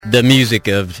The music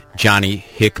of Johnny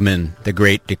Hickman, The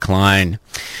Great Decline.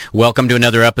 Welcome to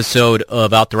another episode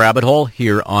of Out the Rabbit Hole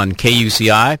here on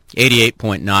KUCI,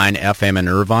 88.9 FM in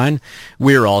Irvine.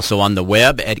 We're also on the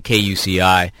web at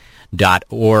kuci.org.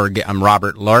 I'm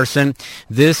Robert Larson.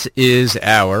 This is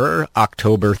our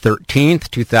October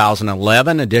 13th,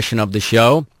 2011 edition of the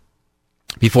show.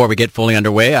 Before we get fully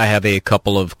underway, I have a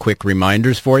couple of quick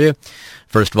reminders for you.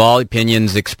 First of all,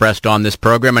 opinions expressed on this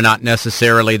program are not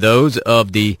necessarily those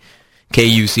of the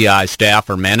KUCI staff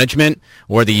or management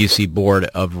or the UC Board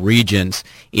of Regents.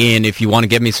 And if you want to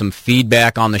give me some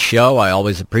feedback on the show, I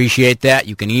always appreciate that.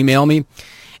 You can email me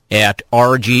at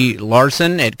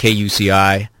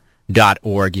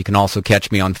rglarson@kuci.org. You can also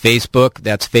catch me on Facebook.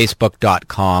 That's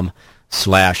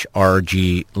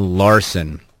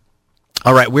facebook.com/rglarson.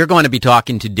 All right, we're going to be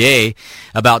talking today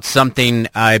about something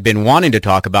I've been wanting to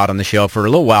talk about on the show for a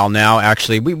little while now.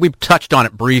 Actually, we touched on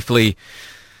it briefly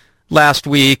last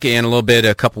week and a little bit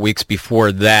a couple weeks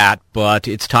before that, but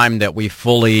it's time that we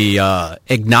fully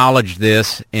acknowledge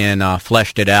this and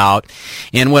fleshed it out.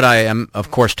 And what I am, of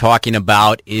course, talking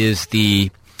about is the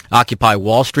Occupy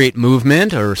Wall Street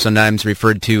movement, or sometimes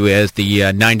referred to as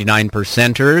the 99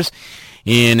 percenters.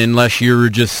 And unless you're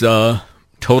just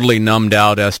totally numbed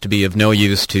out as to be of no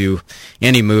use to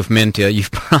any movement,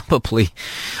 you've probably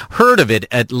heard of it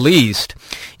at least.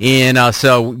 And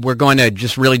so we're going to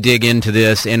just really dig into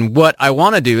this. And what I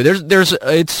want to do,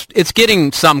 it's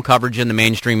getting some coverage in the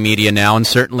mainstream media now, and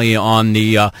certainly on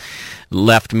the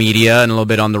left media and a little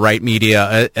bit on the right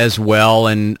media as well,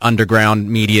 and underground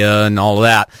media and all of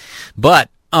that. But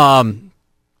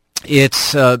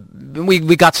it's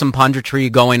we got some punditry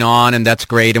going on, and that's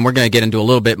great, and we're going to get into a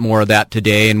little bit more of that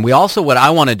today. And we also, what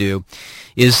I want to do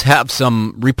is have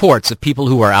some reports of people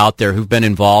who are out there who've been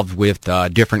involved with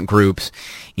different groups.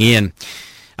 And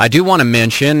I do want to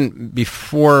mention,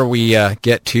 before we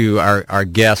get to our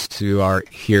guests who are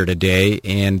here today,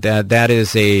 and that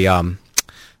is an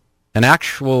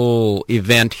actual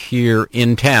event here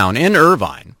in town, in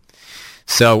Irvine.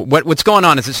 So what's going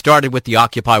on is it started with the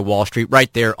Occupy Wall Street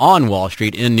right there on Wall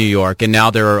Street in New York, and now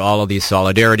there are all of these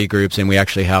solidarity groups, and we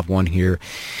actually have one here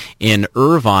in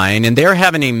Irvine, and they're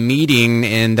having a meeting,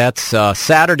 and that's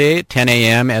Saturday at 10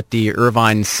 a.m. at the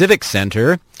Irvine Civic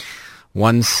Center,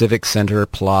 One Civic Center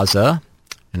Plaza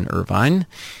in Irvine.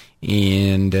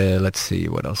 And let's see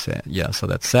what else. Yeah, so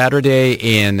that's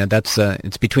Saturday, and that's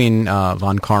it's between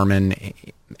Von Karman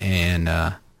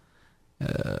and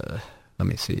let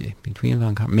me see, between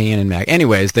Von Karman and Mack.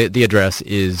 Anyways, the address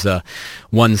is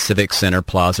One Civic Center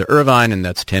Plaza, Irvine, and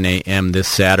that's 10 a.m. this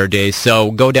Saturday. So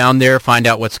go down there, find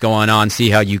out what's going on, see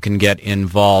how you can get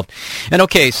involved. And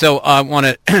okay, so I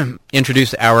want to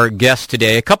introduce our guests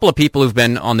today. A couple of people who've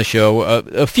been on the show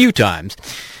a few times.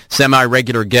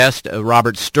 Semi-regular guest,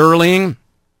 Robert Sterling,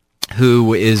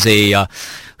 who is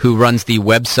who runs the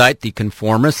website, The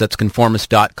Conformist. That's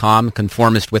conformist.com,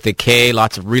 Conformist with a K.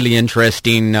 Lots of really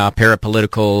interesting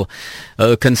parapolitical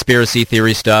conspiracy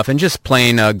theory stuff, and just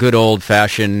plain good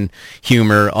old-fashioned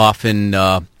humor, often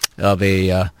of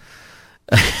a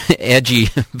edgy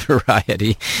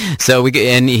variety. So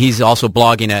and he's also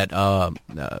blogging at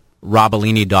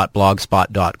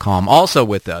robolini.blogspot.com. Also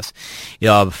with us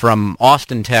from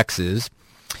Austin, Texas,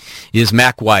 is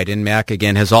Mack White. And Mack,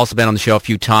 again, has also been on the show a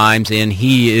few times, and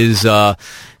he is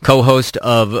co-host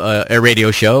of a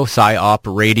radio show, Psy-Op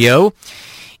Radio.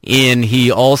 And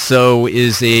he also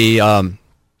is a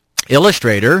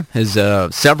illustrator, has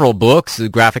several books,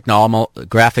 graphic novels,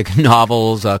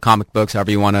 comic books,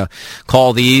 however you want to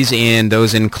call these, and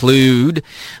those include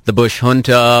The Bush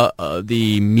Junta,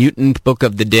 The Mutant Book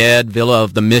of the Dead, Villa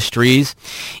of the Mysteries,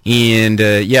 and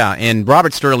and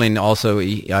Robert Sterling also,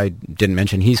 I didn't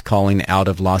mention, he's calling out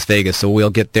of Las Vegas, so we'll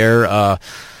get their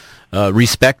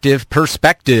respective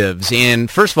perspectives. And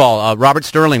first of all, Robert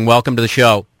Sterling, welcome to the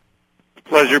show.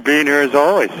 Pleasure being here as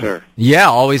always, sir. Yeah,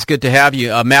 always good to have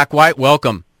you. Mack White,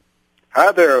 welcome.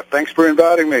 Hi there. Thanks for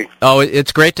inviting me. Oh,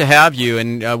 it's great to have you,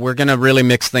 and we're going to really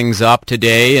mix things up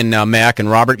today. And Mack and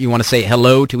Robert, you want to say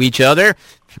hello to each other?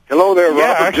 Hello there,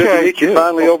 Robert. Good to meet you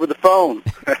finally over the phone.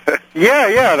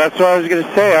 yeah, that's what I was going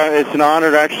to say. It's an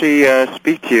honor to actually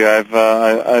speak to you.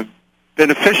 I've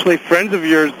been officially friends of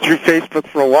yours through Facebook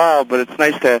for a while, but it's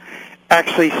nice to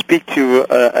actually speak to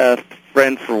a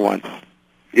friend for once.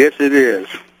 Yes, it is.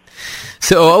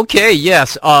 So, okay,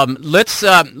 yes. Let's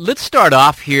start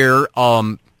off here.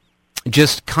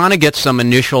 Just kind of get some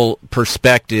initial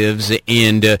perspectives.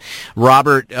 And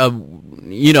Robert,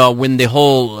 when the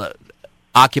whole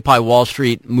Occupy Wall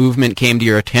Street movement came to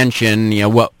your attention,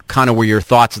 what kind of were your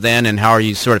thoughts then, and how are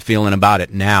you sort of feeling about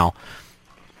it now?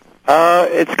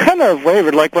 It's kind of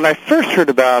wavered. Like when I first heard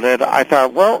about it, I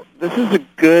thought, well, this is a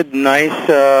good, nice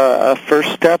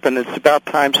first step, and it's about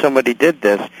time somebody did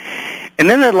this. And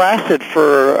then it lasted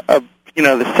for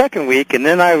the second week, and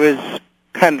then I was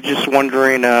kind of just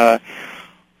wondering,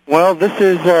 well, this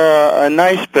is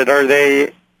nice, but are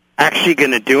they actually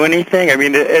going to do anything? I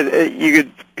mean,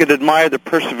 you could admire the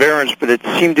perseverance, but it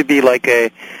seemed to be like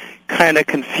a kind of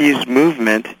confused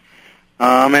movement.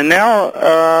 And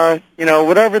now,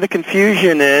 whatever the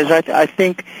confusion is, I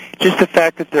think just the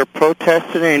fact that they're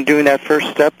protesting and doing that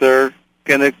first step, they're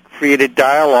going to create a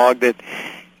dialogue that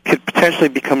could potentially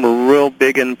become a real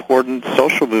big and important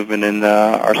social movement in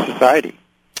our society.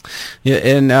 Yeah,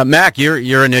 and Mac,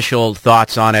 your initial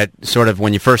thoughts on it, sort of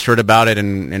when you first heard about it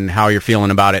and how you're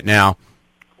feeling about it now.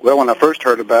 Well, when I first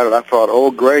heard about it, I thought, oh,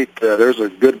 great, there's a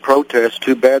good protest.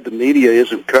 Too bad the media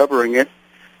isn't covering it.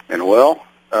 And, well,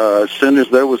 as soon as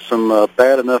there was some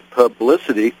bad enough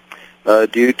publicity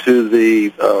due to the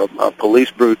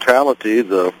police brutality,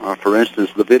 for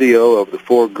instance, the video of the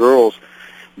 4 girls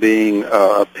being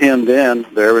pinned in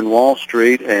there in Wall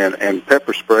Street and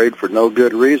pepper sprayed for no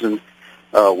good reason,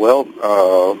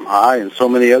 I and so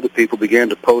many other people began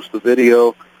to post the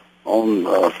video on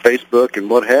Facebook and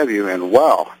what have you, and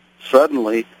wow,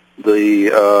 suddenly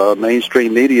the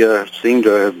mainstream media seemed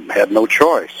to have had no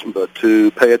choice but to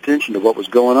pay attention to what was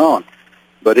going on.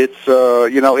 But it's,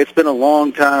 it's been a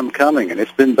long time coming, and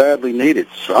it's been badly needed,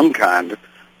 some kind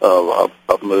of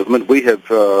movement. We have,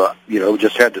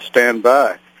 just had to stand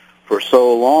by for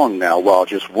so long now while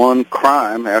just one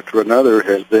crime after another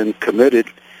has been committed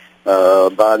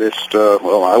by this,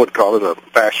 I would call it a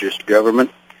fascist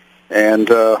government. And,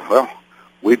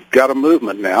 we've got a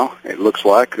movement now, it looks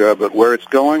like, but where it's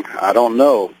going, I don't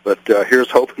know. But here's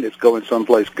hoping it's going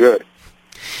someplace good.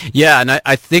 Yeah, and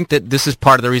I think that this is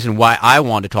part of the reason why I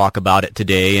want to talk about it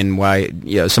today, and why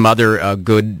some other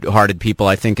good-hearted people,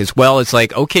 I think, as well. It's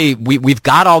like, okay, we've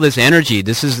got all this energy.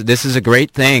 This is a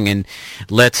great thing, and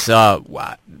let's.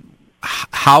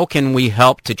 How can we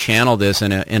help to channel this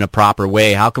in a proper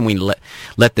way? How can we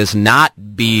let this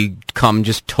not become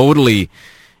just totally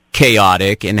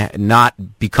chaotic and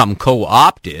not become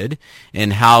co-opted?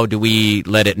 And how do we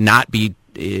let it not be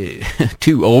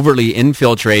too overly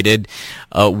infiltrated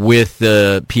with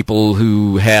the people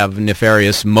who have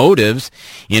nefarious motives?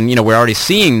 And we're already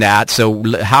seeing that. So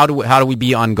how do we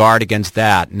be on guard against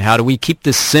that? And how do we keep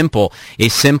this simple, a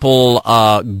simple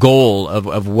goal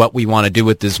of what we want to do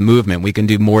with this movement? We can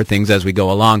do more things as we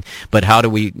go along, but how do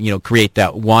we create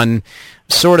that one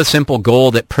sort of simple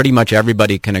goal that pretty much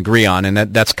everybody can agree on? And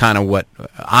that's kind of what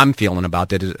I'm feeling about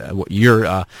that. What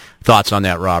your thoughts on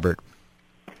that, Robert?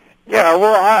 Yeah,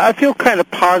 well, I feel kind of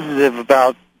positive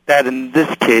about that in this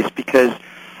case, because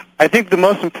I think the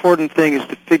most important thing is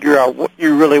to figure out what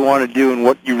you really want to do and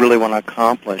what you really want to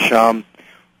accomplish.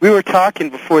 We were talking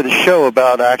before the show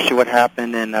about actually what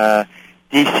happened in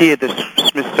D.C. at the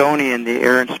Smithsonian, the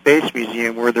Air and Space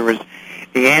Museum, where there was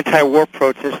the anti-war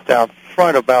protest out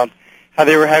front about how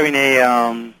they were having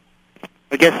some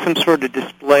sort of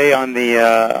display on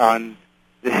the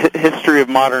history of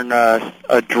modern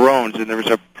drones, and there was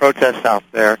a protest out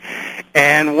there.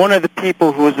 And one of the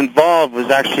people who was involved was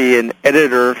actually an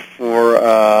editor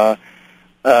for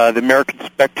the American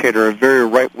Spectator, a very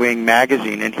right-wing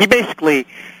magazine. And he basically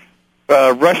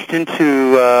rushed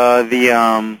into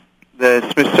the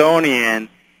Smithsonian,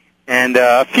 and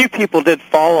a few people did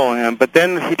follow him, but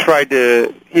then he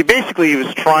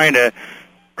was trying to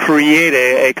create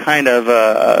a kind of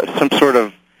some sort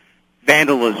of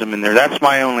vandalism in there. That's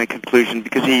my only conclusion,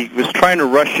 because he was trying to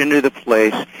rush into the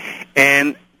place.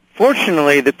 And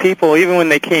fortunately, the people, even when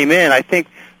they came in, I think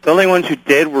the only ones who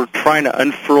did were trying to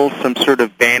unfurl some sort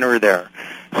of banner there.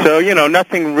 So,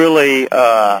 nothing really, you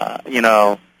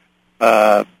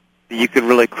could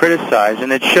really criticize.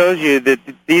 And it shows you that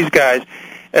these guys,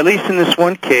 at least in this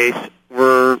one case,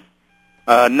 were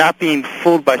not being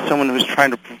fooled by someone who was trying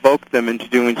to provoke them into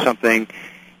doing something,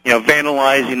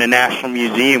 vandalizing a national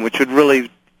museum, which would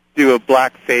really do a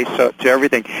blackface to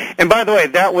everything. And by the way,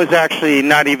 that was actually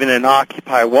not even an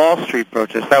Occupy Wall Street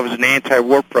protest. That was an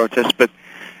anti-war protest. But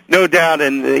no doubt,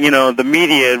 the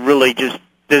media really just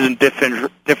doesn't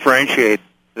differentiate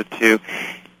the two,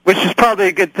 which is probably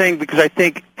a good thing, because I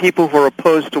think people who are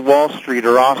opposed to Wall Street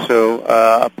are also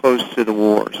opposed to the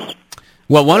wars.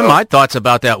 Well, one of my thoughts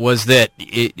about that was that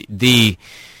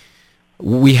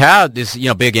we had this,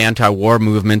 big anti-war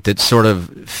movement that sort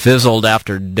of fizzled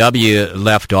after W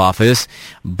left office,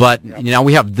 but now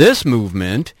we have this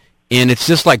movement, and it's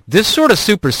just like this sort of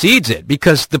supersedes it,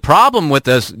 because the problem with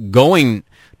us going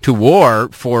to war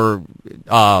for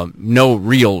no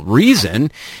real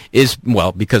reason is,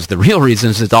 well, because the real reason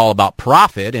is it's all about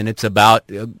profit, and it's about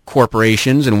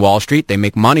corporations and Wall Street. They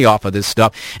make money off of this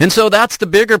stuff. And so that's the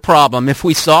bigger problem. If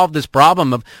we solve this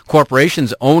problem of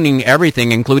corporations owning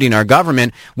everything, including our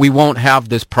government, we won't have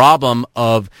this problem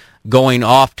of going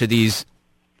off to these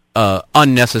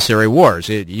unnecessary wars.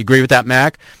 You agree with that,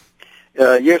 Mack?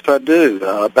 Yes, I do.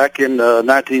 Back in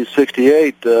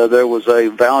 1968, there was a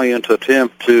valiant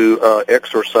attempt to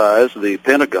exorcise the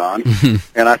Pentagon,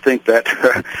 and I think that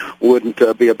wouldn't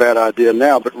be a bad idea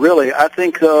now. But really, I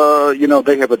think,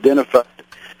 they have identified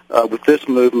with this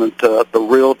movement the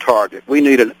real target. We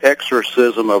need an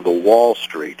exorcism of the Wall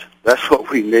Street. That's what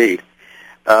we need.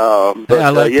 I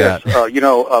like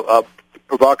that.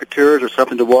 Provocateurs are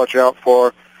something to watch out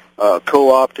for.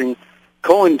 Co-opting.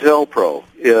 COINTELPRO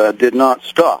did not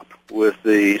stop with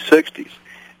the 60s,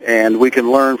 and we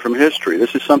can learn from history.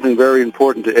 This is something very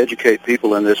important to educate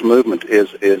people in this movement,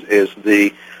 is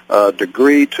the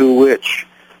degree to which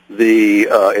the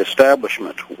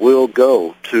establishment will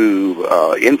go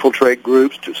to infiltrate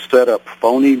groups, to set up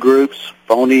phony groups,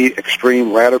 phony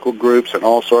extreme radical groups, and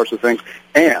all sorts of things,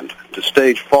 and to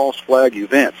stage false flag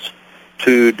events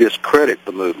to discredit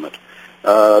the movement.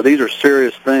 These are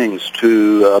serious things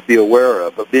to be aware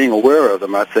of, but being aware of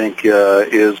them, I think,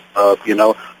 goes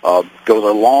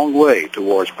a long way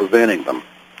towards preventing them.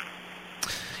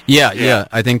 Yeah.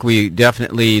 I think we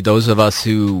definitely, those of us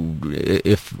who,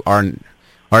 if are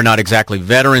not exactly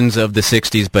veterans of the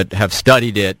 60s but have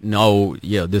studied it, know,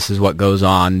 this is what goes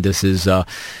on. This is,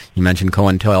 you mentioned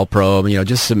COINTELPRO,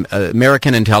 just some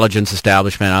American intelligence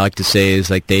establishment, I like to say, is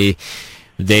like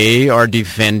they are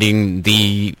defending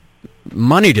the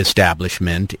moneyed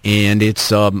establishment, and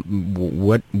it's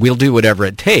what we'll do whatever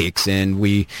it takes, and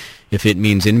if it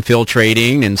means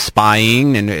infiltrating and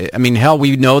spying, and I mean, hell,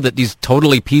 we know that these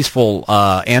totally peaceful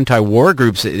anti-war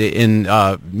groups in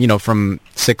from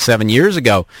 6-7 years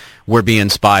ago were being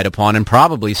spied upon, and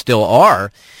probably still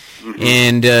are. Mm-hmm.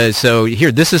 And so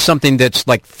here, this is something that's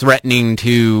like threatening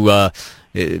to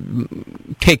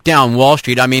take down Wall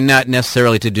Street. I mean, not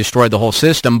necessarily to destroy the whole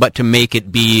system, but to make it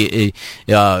be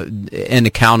an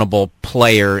accountable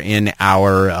player in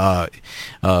our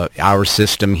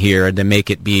system here, to make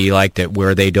it be like that,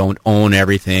 where they don't own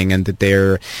everything and that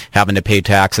they're having to pay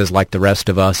taxes like the rest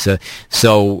of us.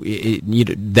 So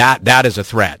that is a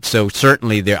threat. So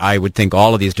certainly, I would think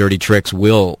all of these dirty tricks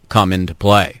will come into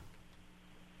play.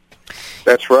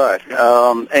 That's right.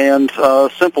 And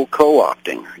simple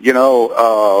co-opting.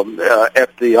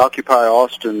 At the Occupy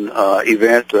Austin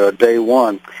event, day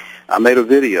one, I made a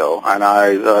video, and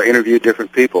I interviewed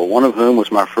different people, one of whom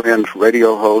was my friend,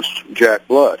 radio host Jack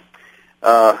Blood,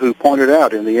 who pointed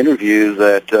out in the interview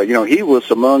that, he was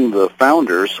among the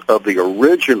founders of the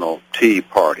original Tea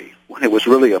Party, when it was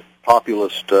really a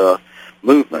populist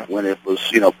movement, when it was,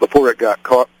 before it got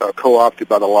co-opted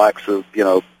by the likes of,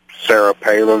 Sarah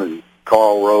Palin and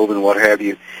Karl Rove and what have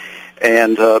you,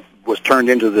 and was turned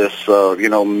into this,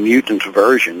 mutant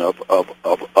version of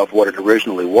what it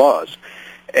originally was.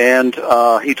 And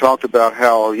he talked about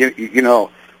how,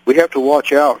 we have to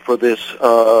watch out for this,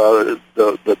 the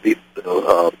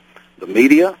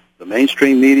media, the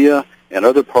mainstream media, and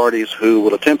other parties who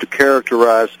will attempt to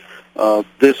characterize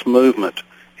this movement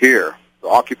here, the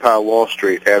Occupy Wall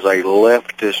Street, as a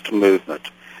leftist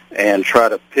movement, and try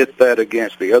to pit that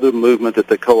against the other movement that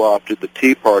they co-opted, the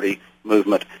Tea Party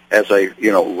movement, as a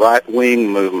right-wing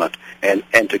movement, and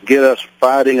to get us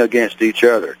fighting against each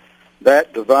other.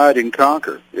 That divide and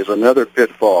conquer is another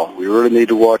pitfall we really need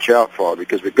to watch out for,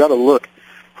 because we've got to look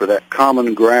for that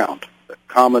common ground, that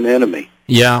common enemy.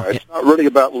 Yeah, it's not really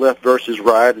about left versus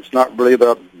right. It's not really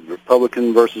about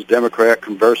Republican versus Democrat,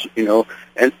 and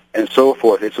so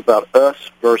forth. It's about us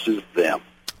versus them.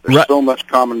 There's so much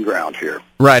common ground here.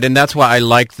 Right, and that's why I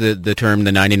like the term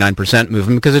the 99%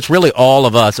 movement, because it's really all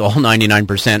of us, all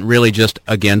 99%, really just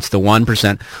against the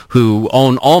 1% who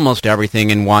own almost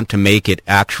everything and want to make it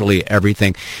actually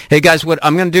everything. Hey guys, what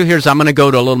I'm going to do here is I'm going to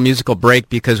go to a little musical break,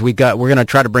 because we're going to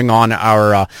try to bring on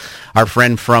our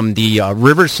friend from the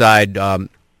Riverside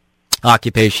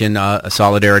Occupation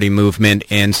Solidarity Movement,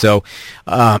 and so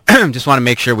just want to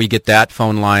make sure we get that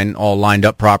phone line all lined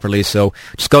up properly. So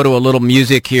just go to a little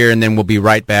music here, and then we'll be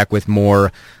right back with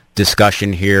more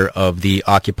discussion here of the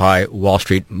Occupy Wall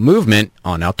Street movement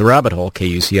on Out the Rabbit Hole,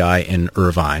 KUCI in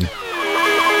Irvine.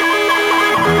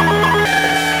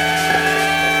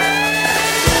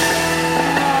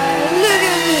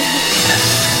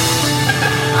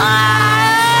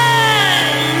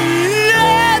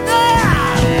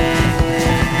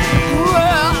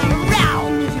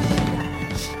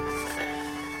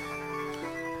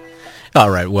 All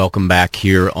right, welcome back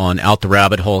here on Out the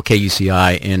Rabbit Hole,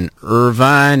 KUCI in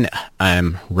Irvine.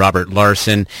 I'm Robert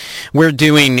Larson. We're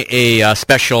doing a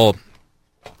special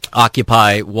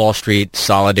Occupy Wall Street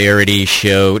Solidarity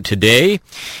show today,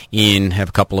 and have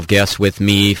a couple of guests with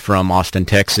me from Austin,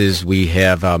 Texas. We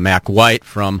have Mack White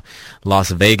from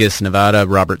Las Vegas, Nevada,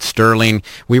 Robert Sterling.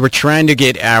 We were trying to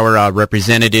get our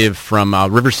representative from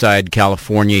Riverside,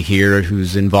 California here,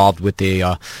 who's involved with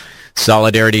the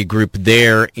Solidarity group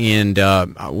there, and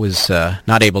I was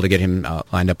not able to get him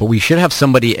lined up. But we should have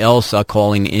somebody else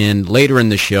calling in later in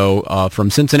the show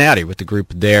from Cincinnati with the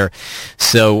group there.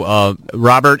 So,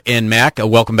 Robert and Mack,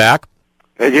 welcome back.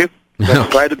 Thank you.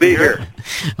 Glad to be here.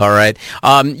 All right.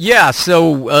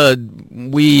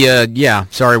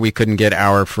 Sorry we couldn't get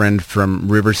our friend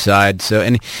from Riverside. So,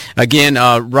 and again,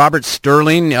 Robert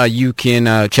Sterling, you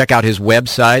can check out his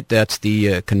website. That's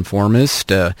the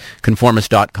Conformist,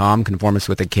 conformist.com. Conformist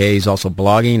with a K. He's also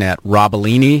blogging at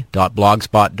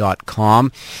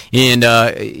robolini.blogspot.com. And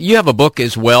you have a book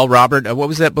as well, Robert. What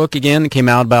was that book again? It came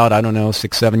out about,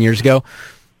 6-7 years ago?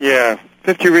 Yeah,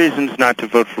 50 Reasons Not to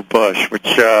Vote for Bush,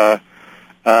 which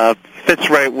fits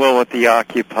right well with the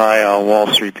Occupy Wall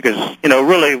Street, because,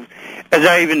 really, as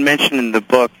I even mentioned in the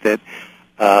book, that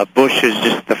Bush is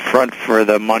just the front for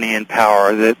the money and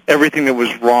power, that everything that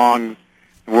was wrong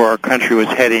where our country was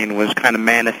heading was kind of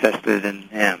manifested in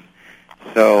him.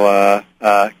 So,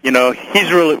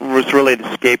 was really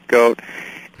the scapegoat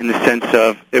in the sense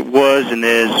of it was and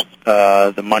is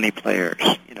the money players,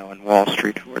 in Wall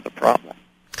Street who were the problem.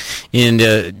 And,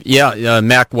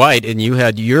 Mack White, and you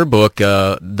had your book,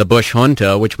 The Bush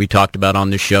Junta, which we talked about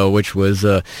on the show, which was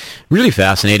really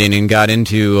fascinating and got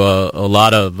into a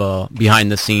lot of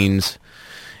behind-the-scenes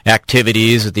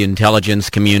activities with the intelligence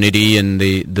community and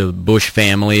the Bush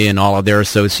family and all of their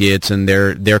associates and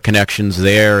their connections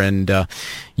there. And,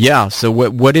 so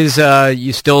what is,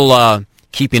 you still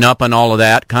keeping up on all of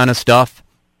that kind of stuff?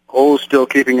 Oh, still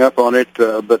keeping up on it,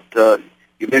 but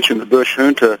you mentioned the Bush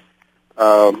Junta.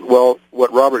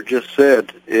 What Robert just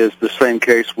said is the same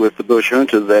case with the Bush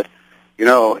Junta, that,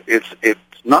 it's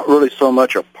not really so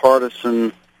much a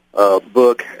partisan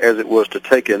book as it was to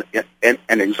take an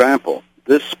example,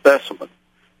 this specimen,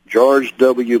 George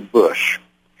W. Bush,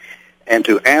 and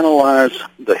to analyze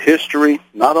the history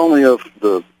not only of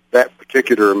that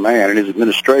particular man and his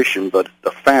administration, but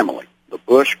the family, the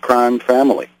Bush crime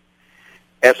family,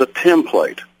 as a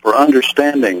template for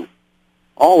understanding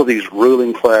all of these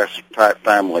ruling class type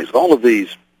families, all of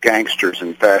these gangsters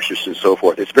and fascists and so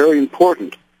forth. It's very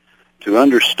important to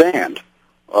understand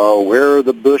where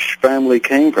the Bush family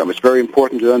came from. It's very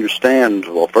important to understand,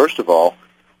 well, first of all,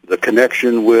 the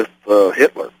connection with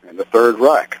Hitler and the Third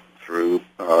Reich through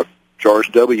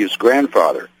George W.'s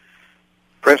grandfather,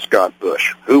 Prescott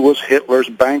Bush, who was Hitler's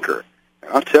banker.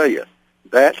 And I'll tell you,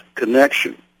 that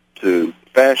connection to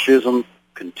fascism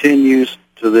continues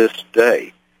to this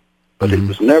day. But it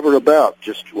was never about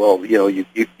just, you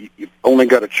only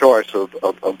got a choice of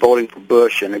voting for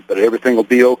Bush, but everything will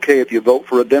be okay if you vote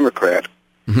for a Democrat.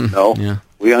 No,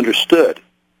 we understood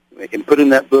in putting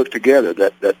that book together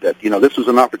that this was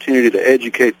an opportunity to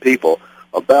educate people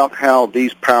about how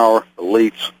these power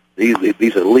elites,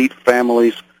 these elite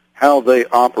families, how they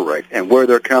operate and where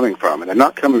they're coming from. And they're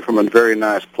not coming from a very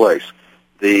nice place.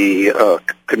 The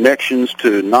connections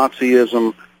to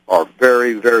Nazism are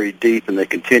very, very deep, and they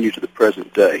continue to the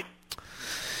present day.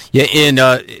 Yeah, and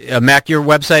Mack, your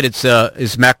website,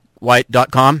 is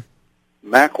mackwhite.com?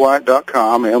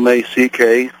 Mackwhite.com,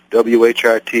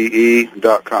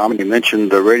 Mackwhite.com. And you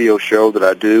mentioned the radio show that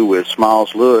I do with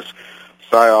Smiles Lewis,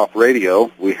 PsyOp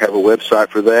Radio. We have a website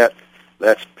for that.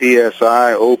 That's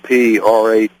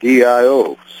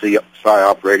PSIOPRADIO,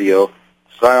 PsyOp Radio,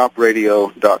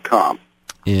 PsyOpRadio.com.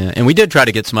 Yeah, and we did try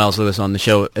to get Smiles Lewis on the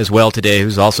show as well today,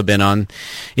 who's also been on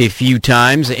a few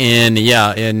times, and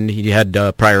he had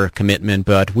prior commitment,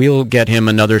 but we'll get him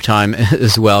another time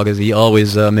as well, because he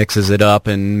always mixes it up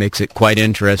and makes it quite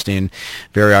interesting.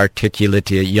 Very articulate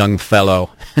young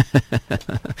fellow.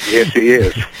 Yes, he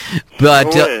is.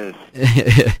 But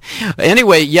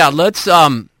anyway, let's...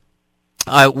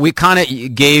 we kind of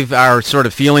gave our sort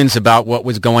of feelings about what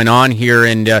was going on here,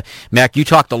 and Mack, you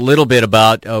talked a little bit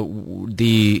about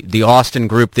the Austin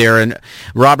group there. And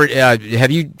Robert, have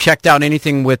you checked out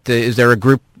anything with? Is there a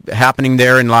group happening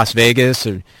there in Las Vegas?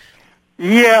 Or?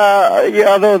 Yeah.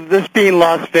 Although this being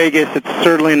Las Vegas, it's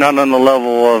certainly not on the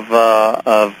level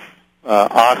of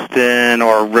Austin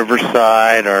or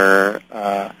Riverside or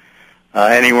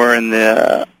anywhere in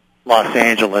the Los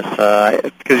Angeles,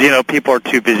 because people are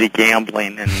too busy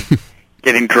gambling and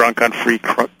getting drunk on free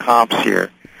comps here.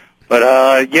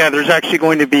 But, yeah, there's actually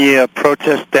going to be a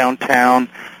protest downtown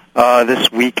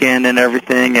this weekend and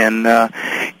everything, and,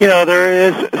 there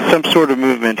is some sort of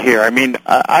movement here. I mean,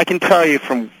 I can tell you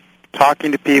from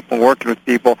talking to people and working with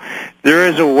people, there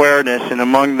is awareness, and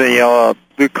among the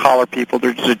blue-collar people,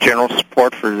 there's a general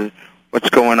support for what's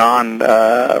going on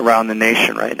around the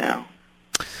nation right now.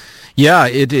 Yeah,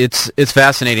 it's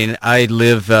fascinating. I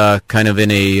live kind of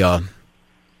in a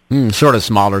sort of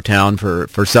smaller town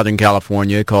for Southern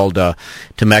California called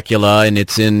Temecula, and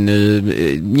it's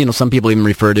in, some people even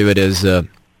refer to it as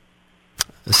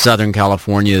Southern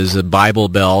California's Bible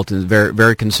Belt, and very,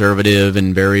 very conservative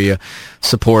and very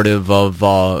supportive of,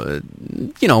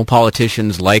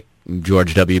 politicians like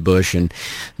George W. Bush.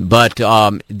 But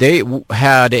they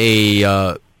had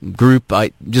a group,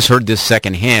 I just heard this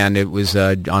secondhand, it was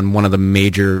on one of the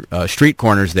major street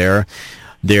corners there.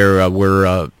 There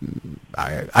were,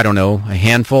 I don't know, a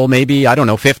handful maybe,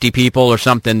 50 people or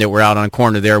something that were out on a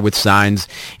corner there with signs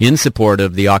in support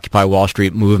of the Occupy Wall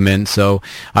Street movement. So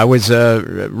I was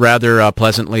rather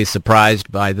pleasantly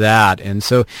surprised by that. And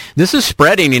so this is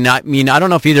spreading, and I mean, I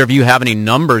don't know if either of you have any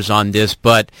numbers on this,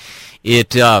 but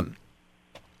it from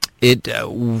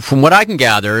what I can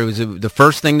gather, it was the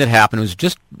first thing that happened was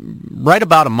just right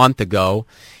about a month ago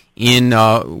in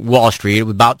Wall Street. It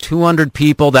was about 200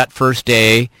 people that first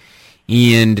day,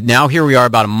 and now here we are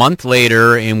about a month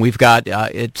later, and we've got,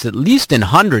 it's at least in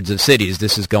hundreds of cities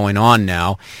this is going on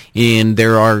now, and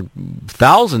there are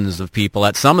thousands of people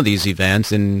at some of these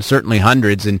events, and certainly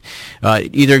hundreds. And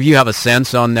either of you have a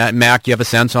sense on that? Mac, you have a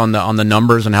sense on the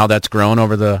numbers and how that's grown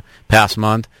over the past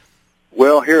month?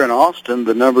 Well, here in Austin,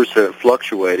 the numbers have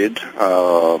fluctuated.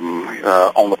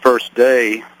 On the first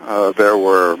day, there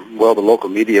were, the local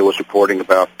media was reporting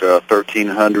about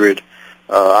 1,300.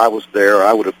 I was there.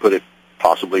 I would have put it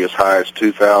possibly as high as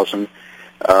 2,000.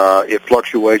 It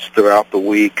fluctuates throughout the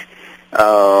week. But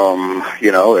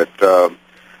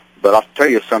I'll tell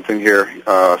you something here.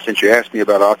 Since you asked me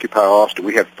about Occupy Austin,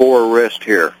 we had 4 arrests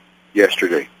here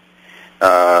yesterday.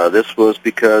 This was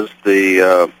because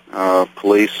the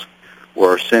police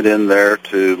were sent in there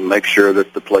to make sure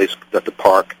that the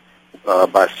park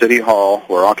by City Hall,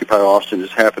 where Occupy Austin is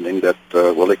happening, that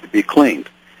it could be cleaned.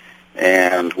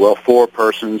 And 4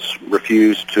 persons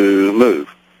refused to move,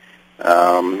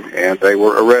 and they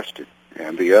were arrested.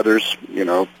 And the others,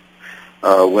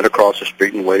 went across the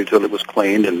street and waited till it was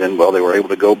cleaned, and then they were able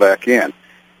to go back in.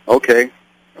 Okay,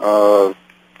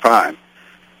 fine.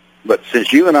 But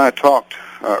since you and I talked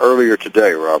earlier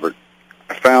today, Robert,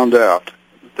 I found out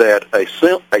that a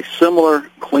similar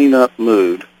cleanup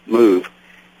move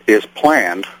is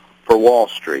planned for Wall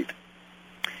Street.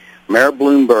 Mayor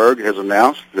Bloomberg has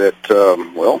announced that,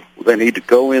 they need to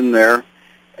go in there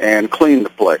and clean the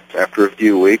place after a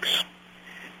few weeks.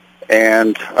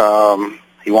 And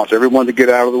he wants everyone to get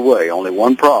out of the way. Only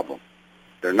one problem.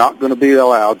 They're not going to be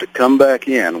allowed to come back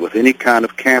in with any kind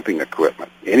of camping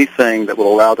equipment, anything that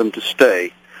will allow them to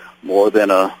stay more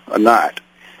than a night.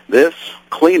 This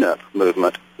cleanup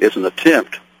movement is an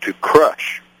attempt to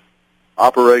crush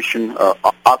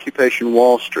Occupation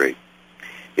Wall Street.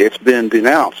 It's been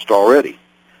denounced already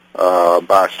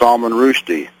by Salman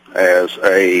Rushdie as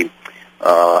a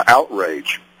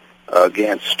outrage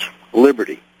against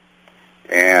liberty,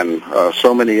 and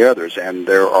so many others. And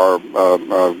there are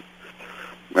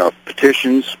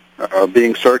petitions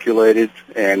being circulated,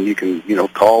 and you can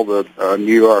call the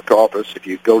New York office. If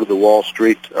you go to the Wall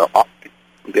Street,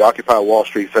 the Occupy Wall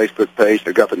Street Facebook page,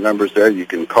 they've got the numbers there. You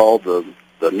can call the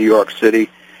New York City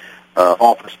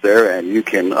office there, and you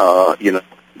can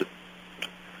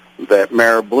that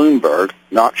Mayor Bloomberg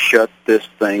not shut this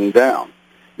thing down,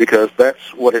 because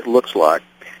that's what it looks like.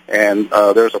 And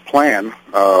there's a plan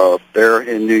there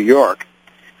in New York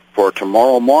for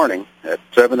tomorrow morning at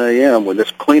 7 a.m. when this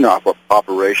cleanup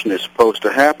operation is supposed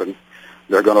to happen.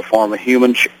 They're going to form a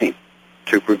human chain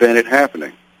to prevent it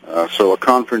happening. So a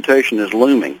confrontation is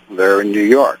looming there in New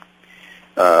York.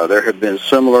 There have been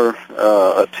similar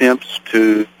attempts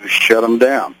to shut them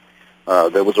down.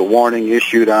 There was a warning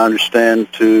issued, I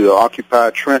understand, to Occupy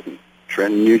Trenton,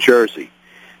 New Jersey.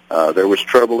 There was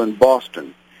trouble in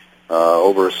Boston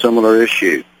over a similar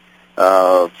issue.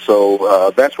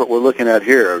 So that's what we're looking at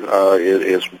here,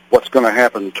 is what's going to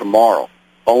happen tomorrow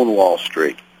on Wall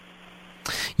Street.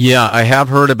 Yeah, I have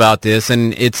heard about this,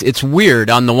 and it's weird.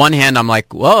 On the one hand, I'm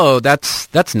like, whoa,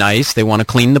 that's nice. They want to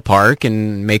clean the park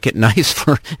and make it nice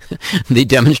for the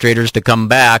demonstrators to come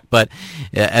back. But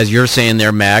as you're saying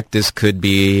there, Mac, this could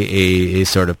be a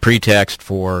sort of pretext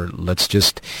for,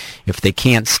 if they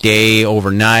can't stay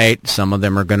overnight, some of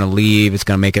them are going to leave. It's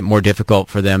going to make it more difficult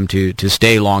for them to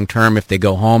stay long term. If they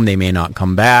go home, they may not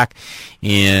come back.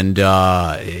 And,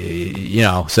 so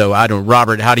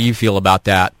Robert, how do you feel about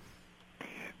that?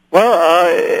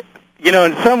 Well,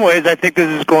 in some ways, I think this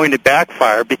is going to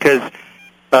backfire because,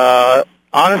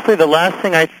 honestly, the last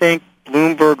thing I think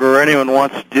Bloomberg or anyone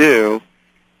wants to do,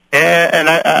 and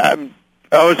I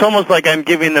was almost like I'm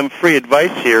giving them free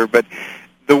advice here, but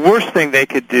the worst thing they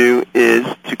could do is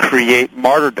to create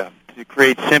martyrdom, to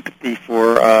create sympathy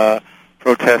for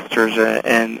protesters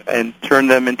and turn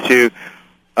them into,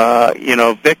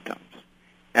 victims.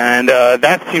 And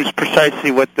that seems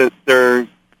precisely what they're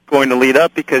going to lead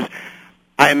up, because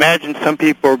I imagine some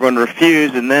people are going to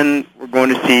refuse, and then we're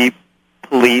going to see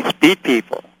police beat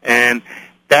people, and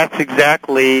that's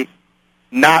exactly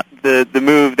not the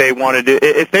move they want to do.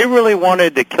 If they really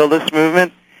wanted to kill this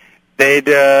movement, they'd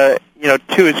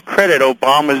to his credit,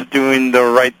 Obama's doing the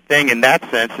right thing in that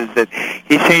sense, is that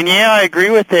he's saying, yeah, I agree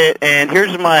with it, and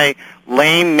here's my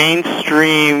lame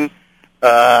mainstream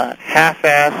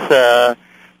half-ass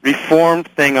reform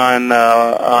thing on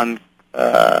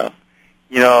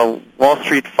Wall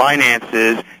Street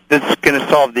finances that's going to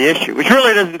solve the issue, which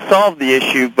really doesn't solve the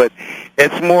issue, but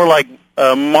it's more like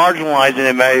marginalizing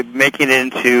it by making it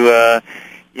into,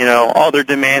 all their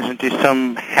demands into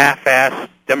some half-ass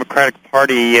Democratic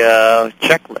Party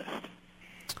checklist.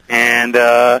 And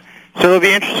so it'll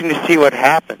be interesting to see what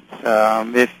happens.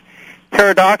 If,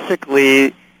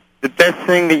 paradoxically, the best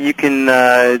thing that you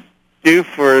can do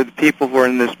for the people who are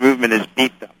in this movement is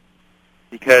beat them,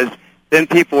 because then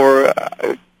people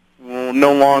will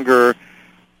no longer,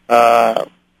 will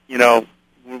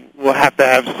have to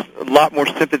have a lot more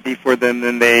sympathy for them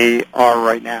than they are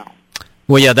right now.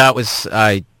 Well, yeah, that was,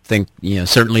 I think,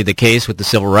 certainly the case with the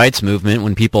civil rights movement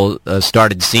when people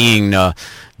started seeing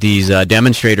these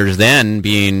demonstrators then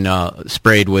being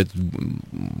sprayed with,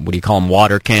 what do you call them,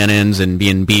 water cannons and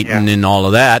being beaten and all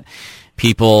of that.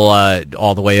 People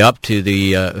all the way up to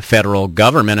the federal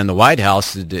government and the White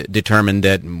House determined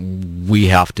that we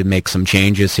have to make some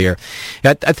changes here.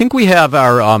 I think we have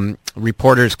our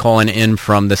reporters calling in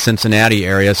from the Cincinnati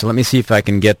area, so let me see if I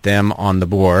can get them on the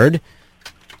board.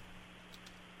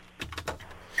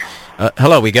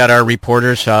 Hello, we got our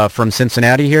reporters from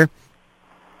Cincinnati here?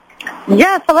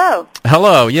 Yes, hello.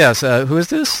 Hello, yes. Who is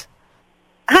this?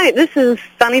 Hi, this is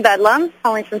Sunny Bedlam,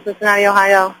 calling from Cincinnati,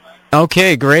 Ohio.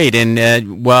 Okay, great. And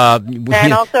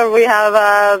and also we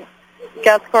have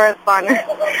guest correspondent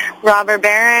Robert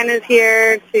Barron is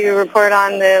here to report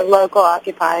on the local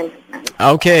Occupy movement.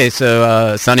 Okay,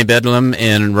 so Sunny Bedlam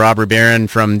and Robert Barron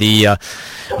from the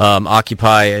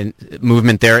Occupy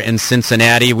movement there in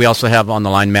Cincinnati. We also have on the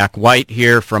line Mack White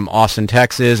here from Austin,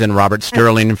 Texas, and Robert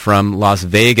Sterling from Las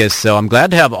Vegas. So I'm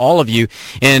glad to have all of you.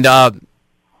 And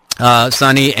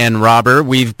Sonny and Robert,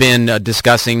 we've been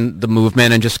discussing the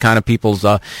movement and just kind of people's,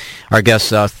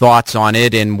 thoughts on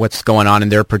it and what's going on in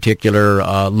their particular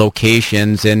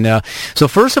locations. And so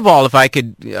first of all, if I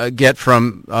could get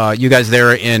from you guys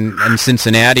there in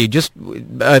Cincinnati, just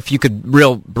if you could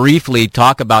real briefly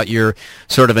talk about your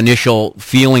sort of initial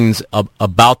feelings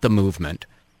about the movement.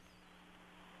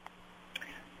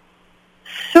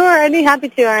 Sure, I'd be happy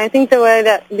to. And I think the way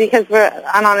that, because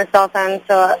I'm on a cell phone,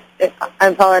 so I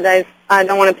apologize. I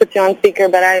don't want to put you on speaker,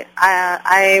 but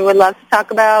I would love to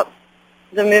talk about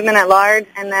the movement at large,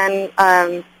 and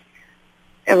then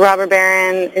Robert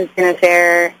Barron is going to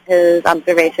share his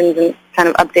observations and kind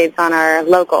of updates on our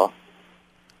local.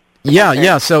 Yeah,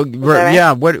 yeah. So,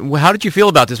 yeah, how did you feel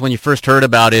about this when you first heard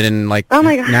about it and, oh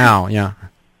my God. Now? Yeah.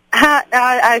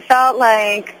 I felt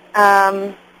like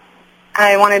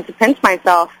I wanted to pinch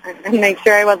myself and make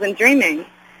sure I wasn't dreaming.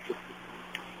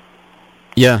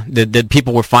 Yeah, that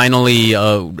people were finally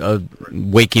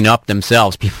waking up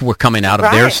themselves. People were coming out of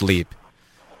their sleep.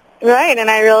 Right, and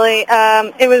I really,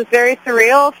 it was very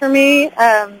surreal for me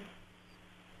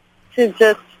to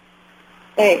just,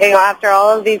 after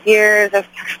all of these years of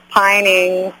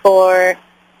pining for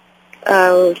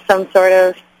some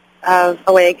sort of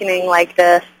awakening like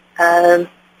this,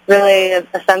 really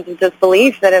a sense of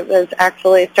disbelief that it was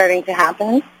actually starting to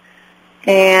happen,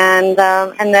 and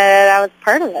that I was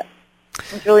part of it.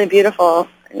 It was really beautiful,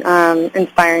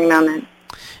 inspiring moment.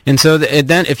 And so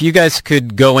then if you guys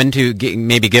could go into,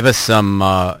 maybe give us some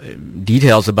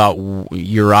details about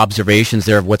your observations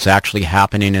there of what's actually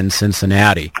happening in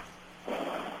Cincinnati.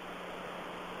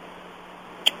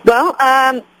 Well,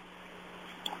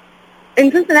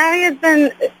 in Cincinnati, it's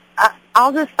been.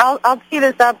 I'll tee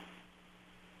this up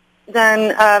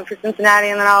then for Cincinnati,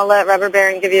 and then I'll let Rubber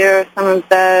Baron give you some of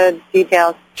the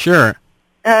details. Sure.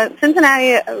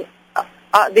 Cincinnati,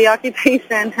 the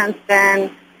occupation has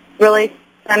been really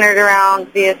centered around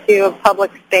the issue of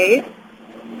public space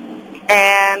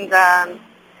and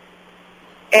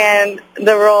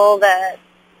the role that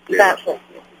the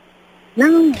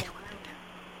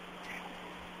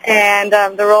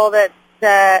role that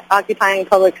occupying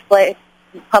public space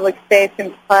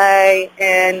can play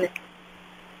in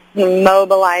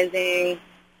mobilizing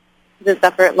this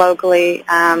effort locally.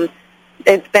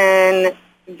 It's been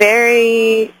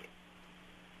very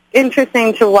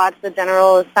interesting to watch the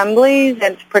General Assemblies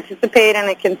and to participate in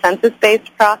a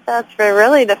consensus-based process for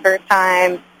really the first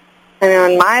time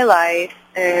in my life,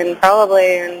 and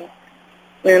probably in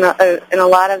a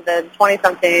lot of the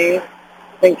 20-something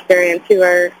experience who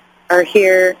are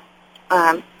here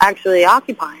actually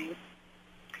occupying.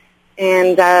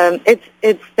 And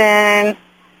it's been,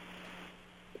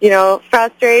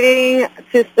 frustrating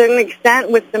to a certain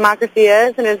extent, which democracy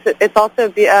is, and it's also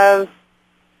of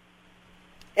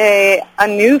a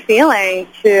new feeling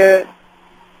to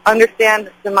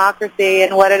understand democracy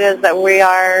and what it is that we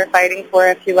are fighting for,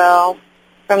 if you will,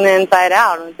 from the inside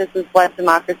out. And this is what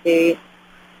democracy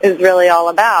is really all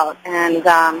about, and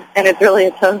it's really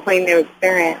a totally new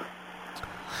experience.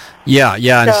 Yeah,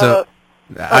 and so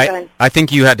I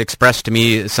think you had expressed to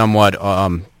me somewhat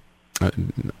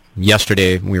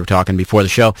yesterday, we were talking before the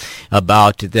show,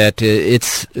 about that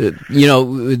it's,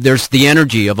 there's the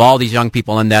energy of all these young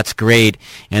people, and that's great,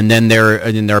 and then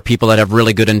there are people that have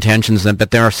really good intentions,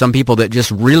 but there are some people that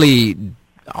just really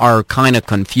are kind of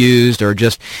confused or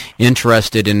just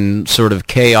interested in sort of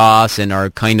chaos and are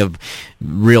kind of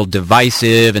real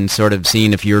divisive and sort of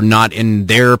seeing if you're not in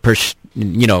their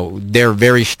their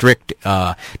very strict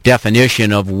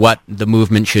definition of what the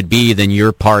movement should be, then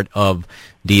you're part of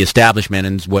the establishment,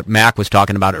 and what Mack was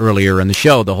talking about earlier in the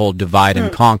show, the whole divide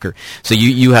and conquer. So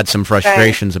you had some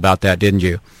frustrations about that, didn't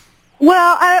you?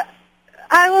 Well,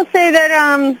 I will say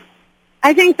that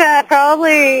I think that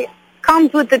probably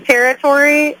comes with the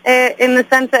territory in the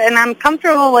sense that, and I'm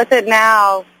comfortable with it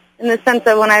now in the sense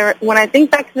that when I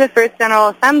think back to the first General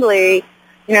Assembly,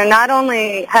 not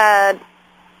only has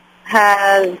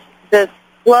the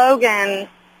slogan,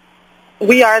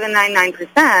 "We are the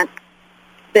 99%,"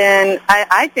 been,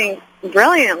 I think,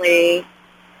 brilliantly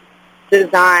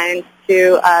designed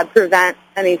to prevent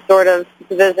any sort of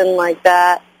division like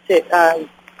that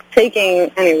taking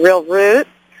any real root.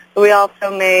 But we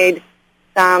also made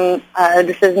some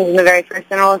decisions in the very first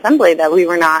General Assembly that we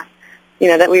were not,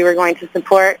 that we were going to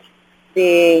support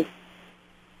the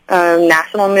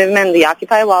national movement, the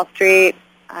Occupy Wall Street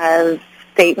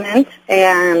statement,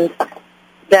 and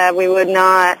that we would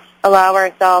not allow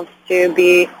ourselves to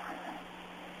be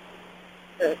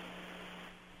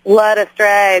led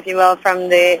astray, if you will, from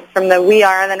the "we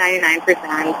are the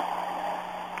 99%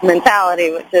 mentality,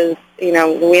 which is,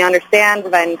 we understand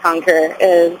divide and conquer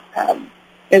is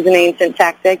an ancient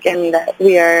tactic, and that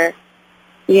we are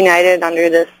united under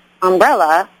this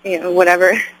umbrella,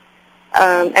 whatever,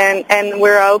 and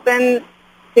we're open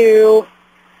to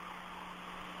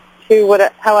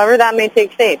however that may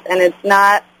take shape, and it's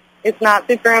not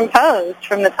superimposed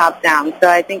from the top down. So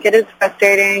I think it is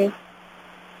frustrating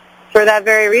for that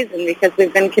very reason, because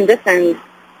we've been conditioned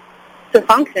to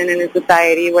function in a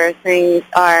society where things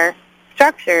are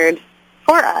structured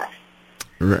for us.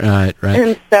 Right.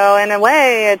 And so, in a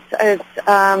way,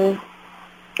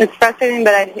 it's frustrating,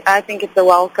 but I think it's a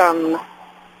welcome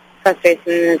frustration.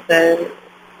 It's a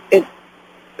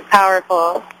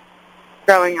powerful,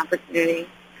 growing opportunity.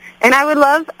 And I would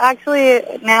love, actually,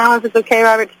 now, if it's okay,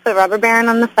 Robert, to put Rubber Baron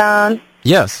on the phone.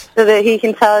 Yes. So that he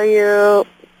can tell you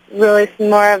really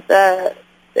some more of the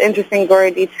interesting,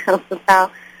 gory details of how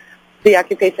the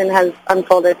occupation has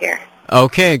unfolded here.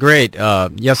 Okay, great.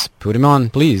 Yes, put him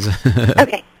on, please.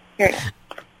 Okay, here we go.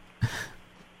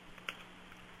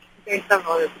 There's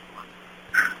several.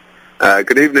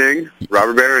 Good evening.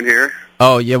 Robert Baron here.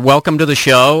 Oh, yeah, welcome to the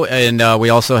show. And we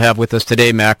also have with us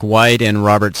today Mack White and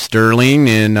Robert Sterling.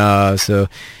 And so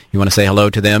you want to say hello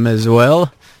to them as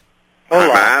well? Hi,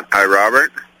 Matt. Hi,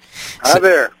 Robert. Hi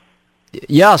there.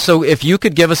 Yeah, so if you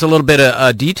could give us a little bit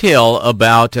of detail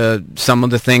about some of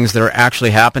the things that are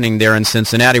actually happening there in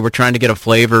Cincinnati. We're trying to get a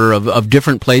flavor of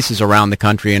different places around the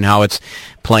country and how it's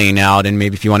playing out, and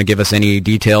maybe if you want to give us any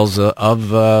details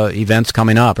of events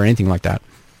coming up or anything like that.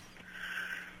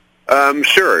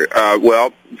 Sure.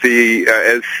 Well,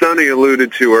 as Sonny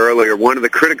alluded to earlier, one of the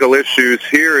critical issues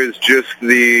here is just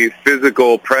the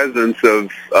physical presence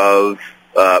of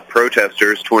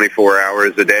protesters 24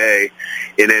 hours a day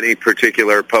in any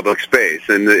particular public space.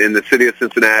 In the city of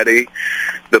Cincinnati,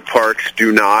 the parks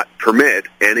do not permit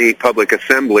any public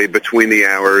assembly between the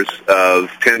hours of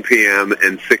 10 p.m.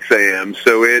 and 6 a.m.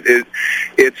 So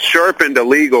it's sharpened a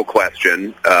legal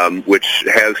question, which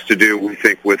has to do, we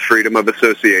think, with freedom of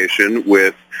association,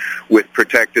 with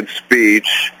protected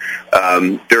speech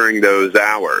during those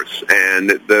hours. And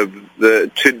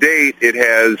to date, it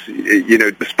has,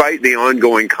 despite the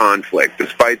ongoing conflict,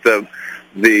 despite the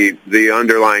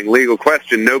underlying legal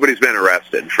question, nobody's been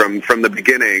arrested. From the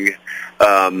beginning,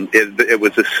 it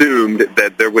was assumed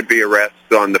that there would be arrests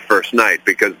on the first night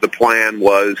because the plan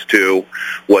was to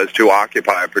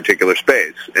occupy a particular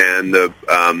space. And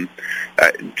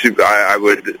I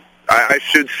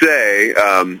should say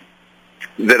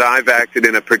that I've acted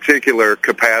in a particular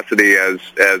capacity as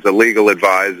a legal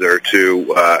advisor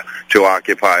to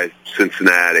Occupy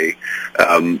Cincinnati.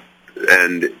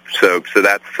 And so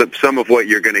that's some of what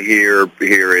you're going to hear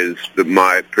here is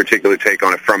my particular take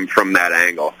on it from that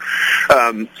angle.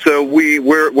 So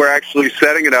we're actually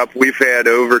setting it up. We've had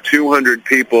over 200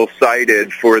 people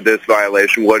cited for this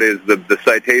violation. What is the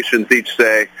citations each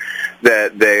say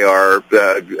that they are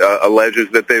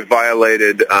alleges that they've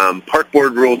violated Park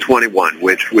Board Rule 21,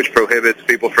 which prohibits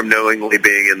people from knowingly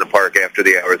being in the park after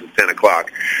the hours of 10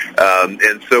 o'clock.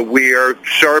 And so we are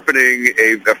sharpening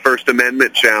a First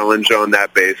Amendment challenge on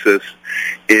that basis,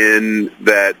 in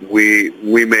that we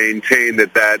maintain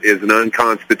that is an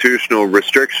unconstitutional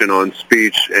restriction on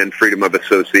speech and freedom of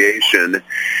association,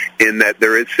 in that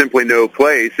there is simply no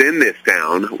place in this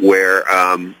town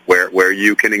where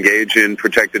you can engage in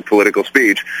protected political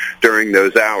speech during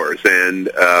those hours. And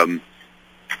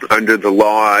under the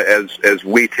law, as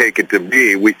we take it to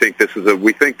be, we think that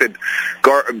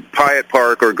Pyatt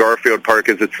Park, or Garfield Park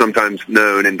as it's sometimes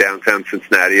known in downtown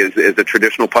Cincinnati, is a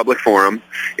traditional public forum.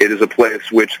 It is a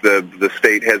place which the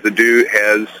state has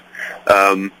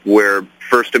where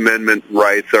First Amendment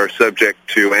rights are subject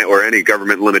to, or any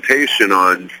government limitation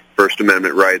on First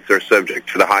Amendment rights are subject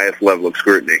to the highest level of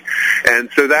scrutiny. And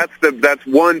so that's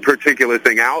one particular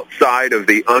thing outside of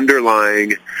the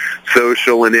underlying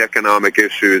social and economic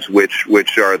issues which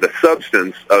are the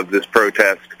substance of this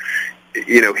protest.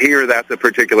 Here that's a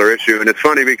particular issue, and it's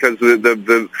funny because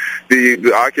the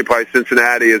Occupy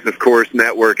Cincinnati is, of course,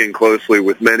 networking closely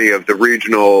with many of the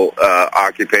regional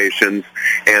occupations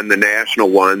and the national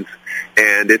ones.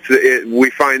 And we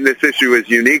find this issue is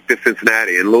unique to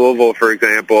Cincinnati. In Louisville, for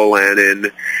example,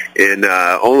 and in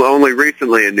only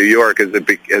recently in New York has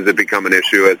it become an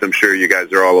issue, as I'm sure you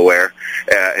guys are all aware.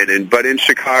 But in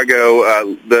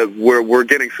Chicago, we're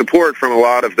getting support from a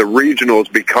lot of the regionals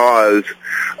because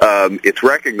it's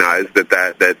recognized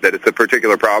that it's a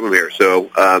particular problem here. So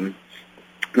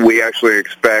we actually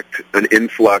expect an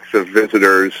influx of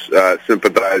visitors,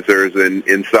 sympathizers,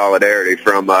 in solidarity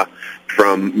from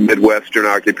Midwestern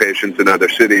occupations and other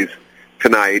cities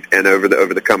tonight and over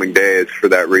the coming days for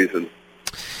that reason.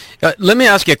 Let me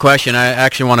ask you a question. I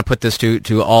actually want to put this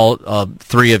to all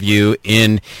three of you.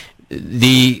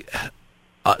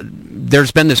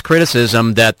 There's been this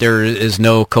criticism that there is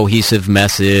no cohesive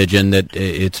message and that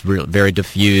it's very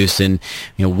diffuse, and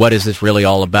what is this really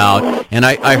all about? And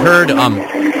I heard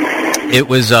it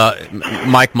was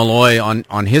Mike Malloy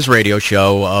on his radio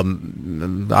show, I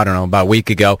don't know, about a week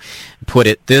ago, put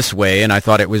it this way, and I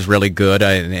thought it was really good.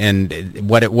 And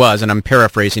what it was, and I'm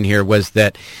paraphrasing here, was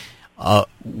that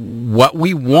what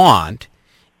we want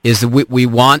is that we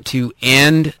want to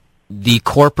end the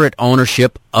corporate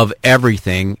ownership of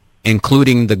everything,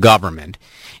 including the government.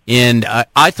 And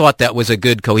I thought that was a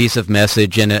good cohesive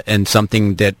message and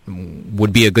something that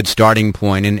would be a good starting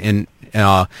point. And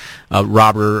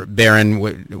Robert Barron,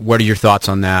 what are your thoughts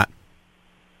on that?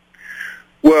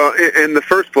 Well, in the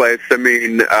first place, I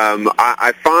mean,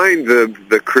 I find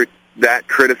that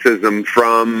criticism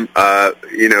from,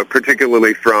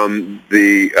 particularly from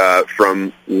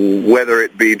from whether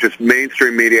it be just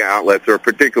mainstream media outlets or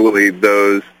particularly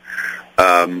those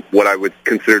what I would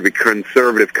consider to be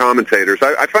conservative commentators,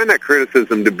 I find that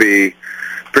criticism to be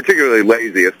particularly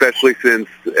lazy, especially since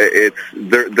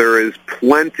there is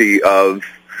plenty of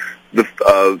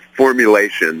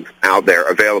formulations out there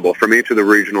available from each of the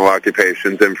regional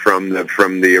occupations and from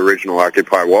the original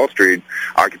Occupy Wall Street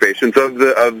occupations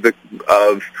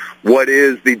of what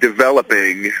is the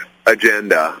developing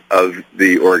agenda of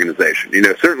the organization.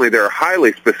 Certainly there are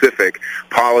highly specific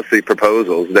policy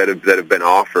proposals that have been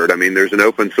offered. I mean, there's an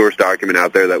open source document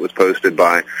out there that was posted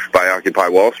by Occupy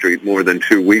Wall Street more than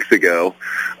 2 weeks ago.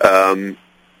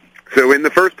 So in the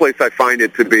first place, I find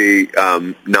it to be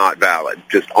not valid,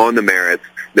 just on the merits.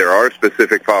 There are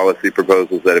specific policy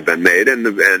proposals that have been made, and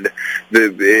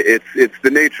it's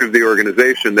the nature of the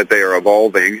organization that they are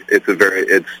evolving. It's to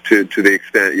the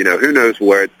extent, who knows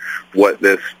what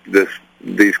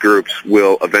these groups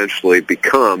will eventually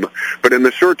become. But in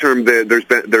the short term,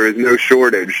 there is no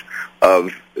shortage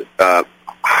of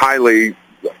highly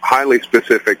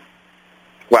specific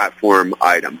platform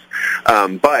items.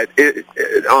 But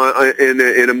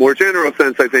in a more general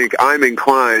sense, I think I'm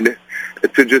inclined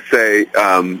to just say,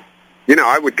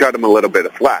 I would cut them a little bit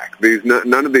of slack.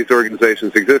 None of these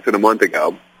organizations existed a month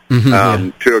ago.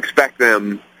 To expect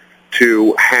them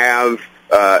to have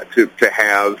a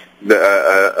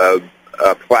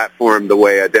platform the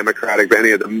way a Democratic,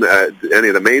 any of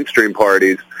the mainstream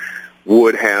parties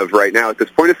would have right now at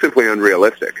this point is simply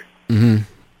unrealistic.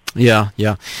 Yeah.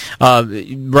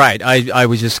 Right.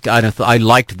 I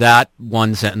liked that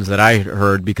one sentence that I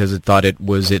heard because it thought it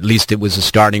was a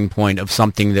starting point of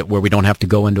something where we don't have to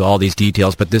go into all these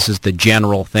details, but this is the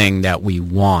general thing that we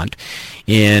want.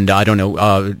 And I don't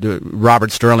know,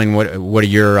 Robert Sterling, what are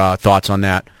your thoughts on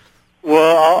that?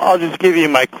 Well, I'll just give you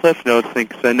my Cliff Notes thing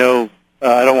because I know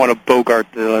I don't want to bogart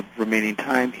the remaining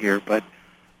time here, but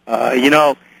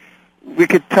we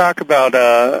could talk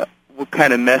about what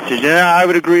kind of message, and I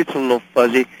would agree it's a little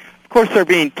fuzzy. Of course, they're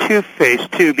being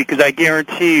two-faced, too, because I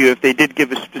guarantee you if they did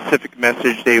give a specific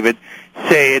message, they would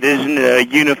say it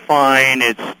isn't unifying,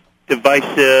 it's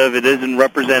divisive, it doesn't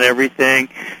represent everything.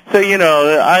 So,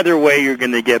 either way you're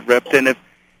going to get ripped, and if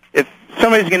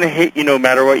somebody's going to hate you no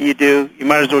matter what you do, you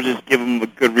might as well just give them a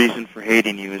good reason for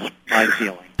hating you, is my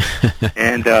feeling.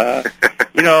 And, I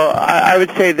would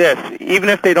say this, even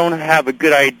if they don't have a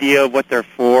good idea of what they're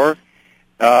for,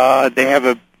 they have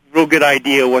a real good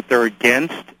idea what they're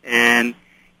against. And,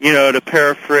 to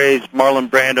paraphrase Marlon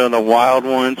Brando in The Wild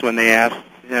Ones when they asked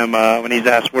him, when he's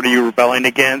asked, what are you rebelling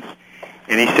against?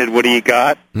 And he said, what do you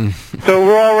got? So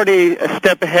we're already a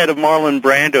step ahead of Marlon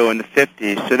Brando in the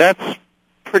 50s. So that's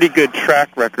pretty good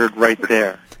track record right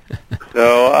there.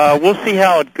 So we'll see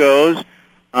how it goes.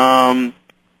 I'm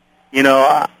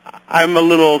a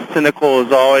little cynical,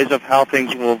 as always, of how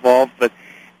things will evolve, but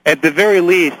at the very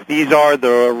least, these are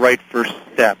the right first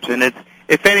steps. And it's,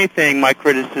 if anything, my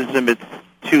criticism, it's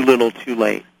too little, too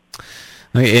late.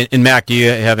 And Mack, do you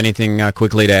have anything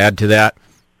quickly to add to that?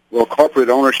 Well, corporate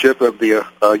ownership of the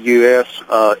U.S.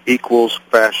 Equals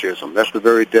fascism. That's the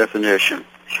very definition.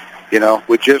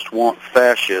 We just want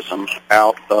fascism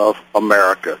out of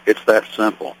America. It's that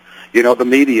simple. The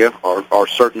media, or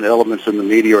certain elements in the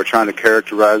media, are trying to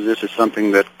characterize this as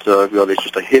something that, it's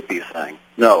just a hippie thing.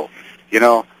 No.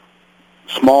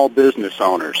 Small business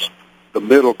owners, the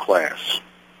middle class,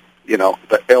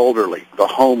 the elderly, the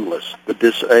homeless, the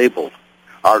disabled,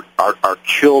 our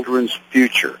children's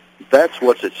future. That's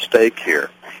what's at stake here.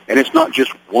 And it's not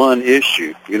just one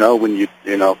issue. When you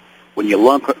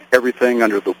lump everything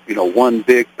under the one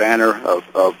big banner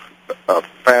of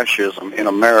fascism in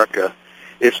America,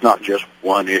 it's not just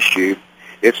one issue.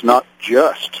 It's not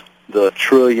just the $1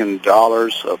 trillion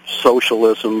of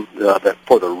socialism that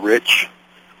for the rich,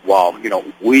 while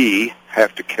we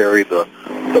have to carry the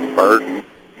burden,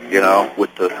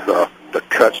 with the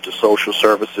cuts to social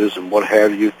services and what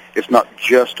have you. It's not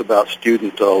just about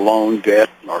student loan debt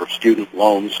or student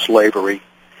loan slavery.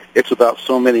 It's about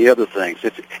so many other things.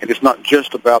 And it's not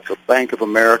just about the Bank of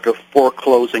America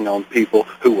foreclosing on people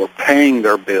who are paying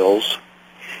their bills.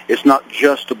 It's not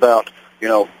just about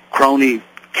crony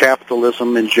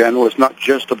capitalism in general. It's not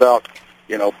just about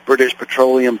British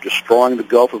Petroleum destroying the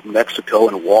Gulf of Mexico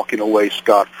and walking away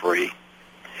scot-free.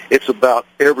 It's about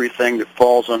everything that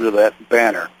falls under that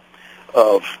banner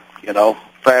of,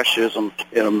 fascism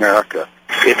in America.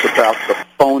 It's about the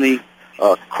phony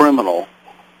criminal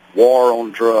war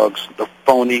on drugs, the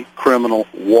phony criminal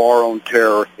war on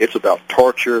terror. It's about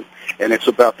torture, and it's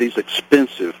about these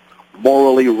expensive,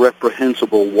 morally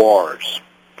reprehensible wars.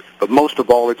 But most of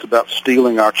all, it's about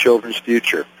stealing our children's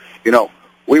future.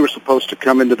 We were supposed to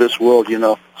come into this world,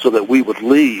 so that we would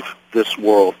leave this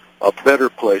world a better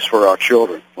place for our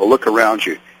children. Well, look around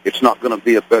you. It's not going to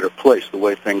be a better place the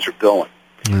way things are going.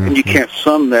 Mm-hmm. And you can't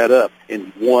sum that up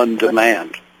in one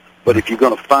demand. But if you're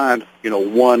going to find,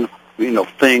 one,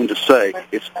 thing to say,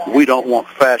 it's we don't want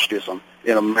fascism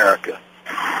in America.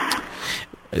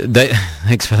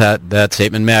 Thanks for that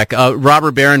statement, Mack.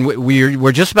 Robert Barron,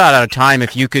 we're just about out of time.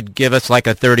 If you could give us like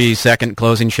a 30-second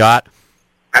closing shot.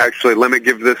 Actually, let me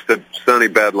give this to Sonny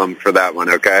Bedlam for that one,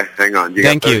 okay? Hang on.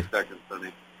 Thank you. 30 seconds,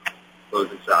 Sonny.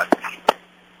 Closing shot.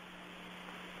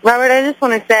 Robert, I just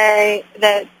want to say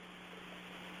that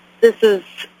this is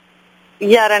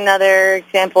yet another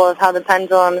example of how the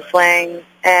pendulum swings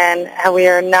and how we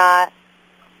are not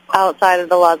outside of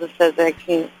the laws of physics.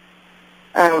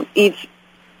 And each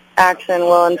action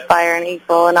will inspire an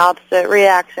equal and opposite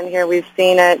reaction here. We've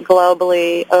seen it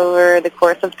globally over the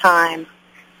course of time,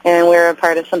 and we're a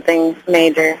part of something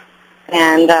major.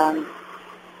 And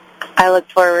I look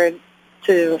forward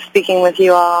to speaking with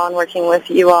you all and working with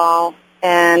you all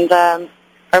and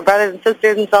our brothers and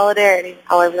sisters in solidarity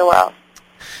all over the world.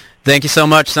 Thank you so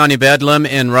much, Sonny Bedlam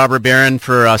and Robert Barron,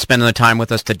 for spending the time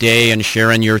with us today and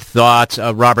sharing your thoughts.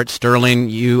 Robert Sterling,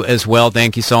 you as well,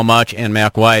 thank you so much, and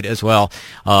Mack White as well.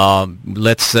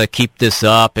 Let's keep this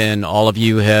up, and all of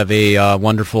you have a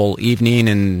wonderful evening,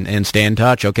 and stay in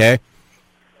touch, okay?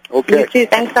 Okay. You too.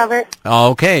 Thanks, Robert.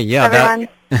 Okay, yeah. Everyone.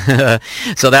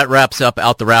 So that wraps up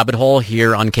Out the Rabbit Hole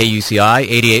here on KUCI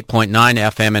 88.9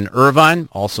 FM in Irvine,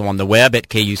 also on the web at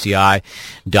kuci.org.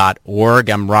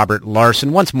 I'm Robert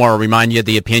Larson. Once more, I'll remind you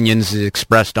the opinions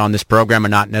expressed on this program are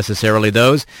not necessarily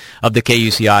those of the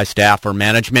KUCI staff or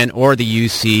management or the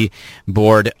UC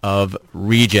Board of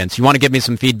Regents. You want to give me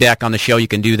some feedback on the show, you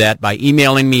can do that by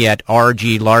emailing me at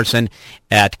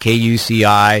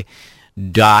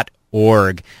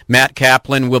rglarson@kuci.org. Matt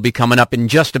Kaplan will be coming up in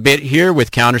just a bit here with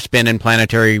Counterspin and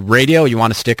Planetary Radio. You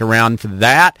want to stick around for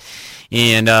that.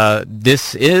 And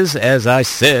this is, as I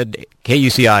said,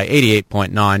 KUCI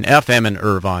 88.9 FM in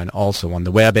Irvine, also on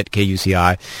the web at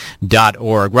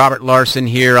kuci.org. Robert Larson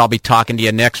here. I'll be talking to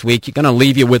you next week. You're going to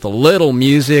leave you with a little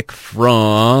music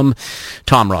from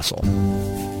Tom Russell.